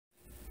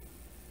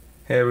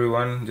Hey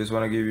everyone, just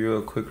want to give you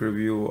a quick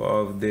review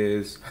of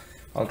this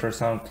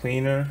ultrasound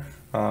cleaner.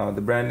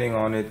 The branding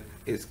on it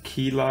is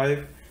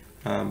Kealive,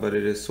 but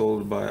it is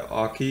sold by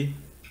Aukey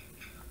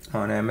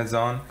on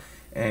Amazon,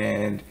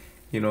 and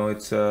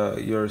it's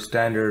your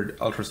standard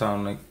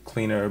ultrasonic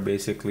cleaner.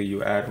 Basically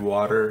you add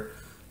water,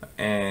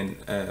 and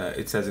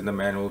it says in the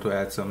manual to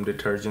add some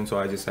detergent, so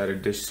I just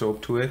added dish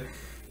soap to it,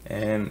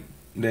 and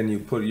then you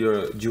put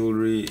your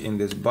jewelry in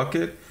this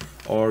bucket,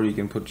 or you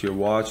can put your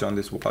watch on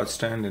this watch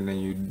stand, and then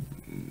you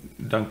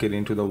dunk it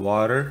into the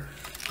water,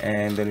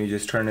 and then you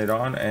just turn it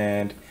on,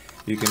 and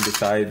you can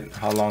decide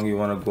how long you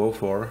want to go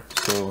for.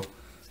 So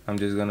I'm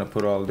just gonna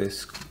put all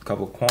this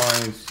couple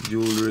coins,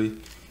 jewelry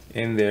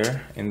in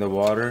there in the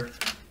water,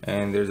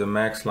 and there's a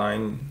max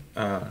line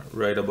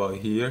right about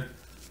here,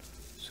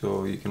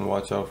 so you can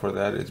watch out for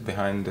that. It's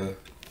behind the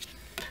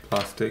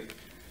plastic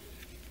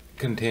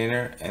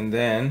container, and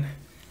then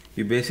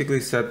you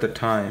basically set the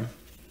time,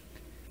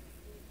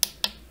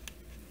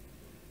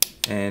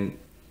 and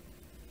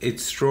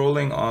it's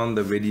scrolling on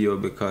the video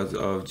because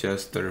of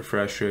just the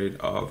refresh rate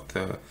of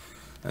the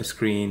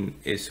screen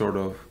is sort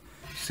of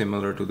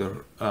similar to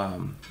the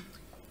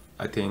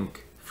I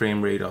think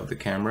frame rate of the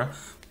camera,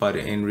 but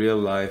in real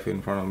life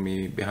in front of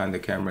me behind the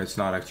camera it's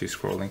not actually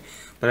scrolling.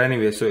 But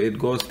anyway, so it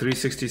goes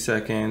 360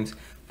 seconds,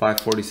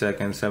 540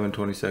 seconds,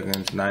 720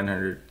 seconds,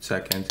 900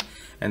 seconds,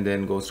 and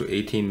then goes to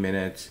 18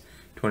 minutes,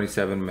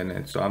 27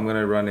 minutes. So I'm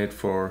gonna run it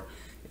for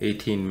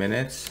 18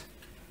 minutes,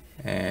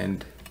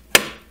 and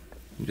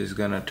I'm just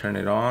gonna turn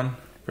it on,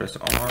 press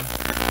on.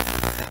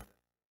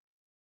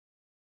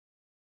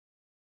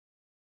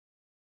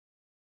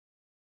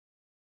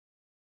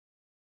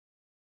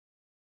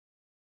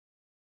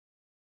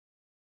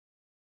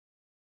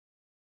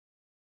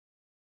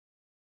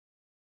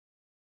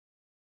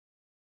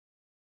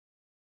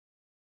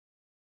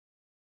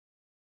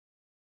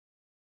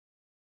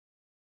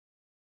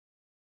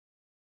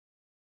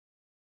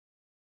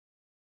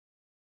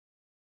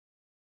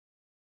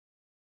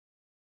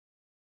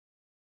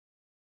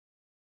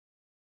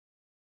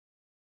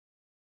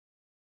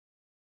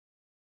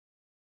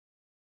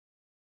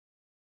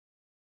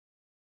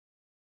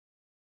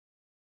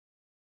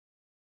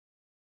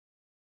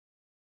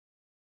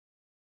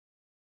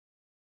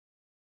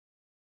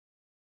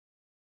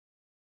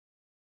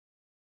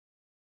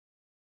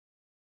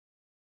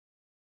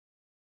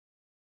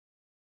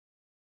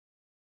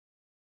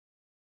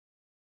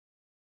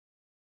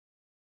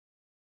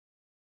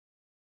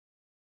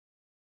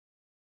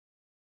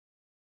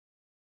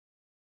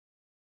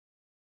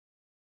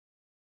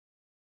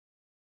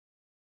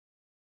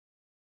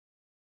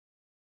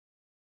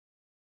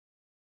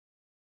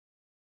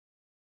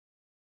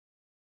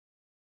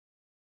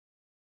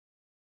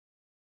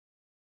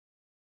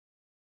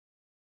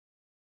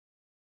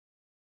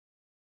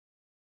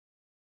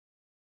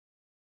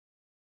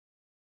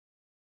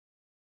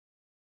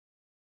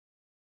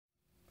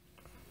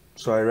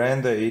 So I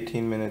ran the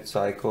 18-minute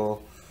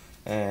cycle,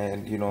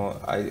 and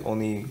I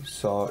only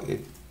saw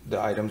it,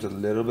 the items a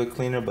little bit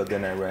cleaner, but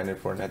then I ran it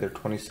for another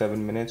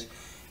 27 minutes,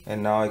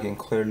 and now I can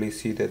clearly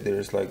see that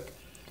there's like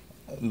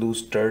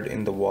loose dirt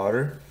in the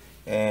water,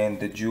 and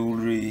the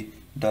jewelry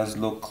does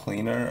look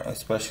cleaner,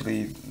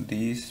 especially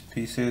these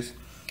pieces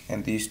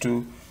and these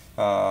two.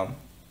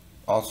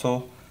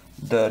 Also,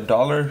 the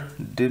dollar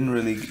didn't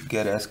really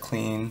get as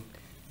clean,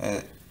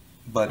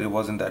 but it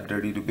wasn't that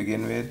dirty to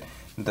begin with.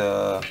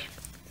 The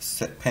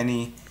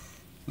penny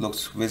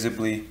looks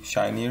visibly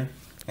shinier,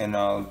 and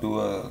I'll do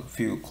a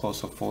few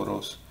close-up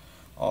photos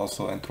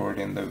also and throw it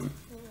in the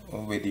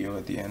video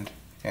at the end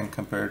and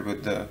compare it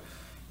with the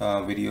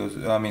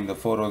the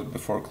photos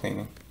before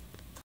cleaning.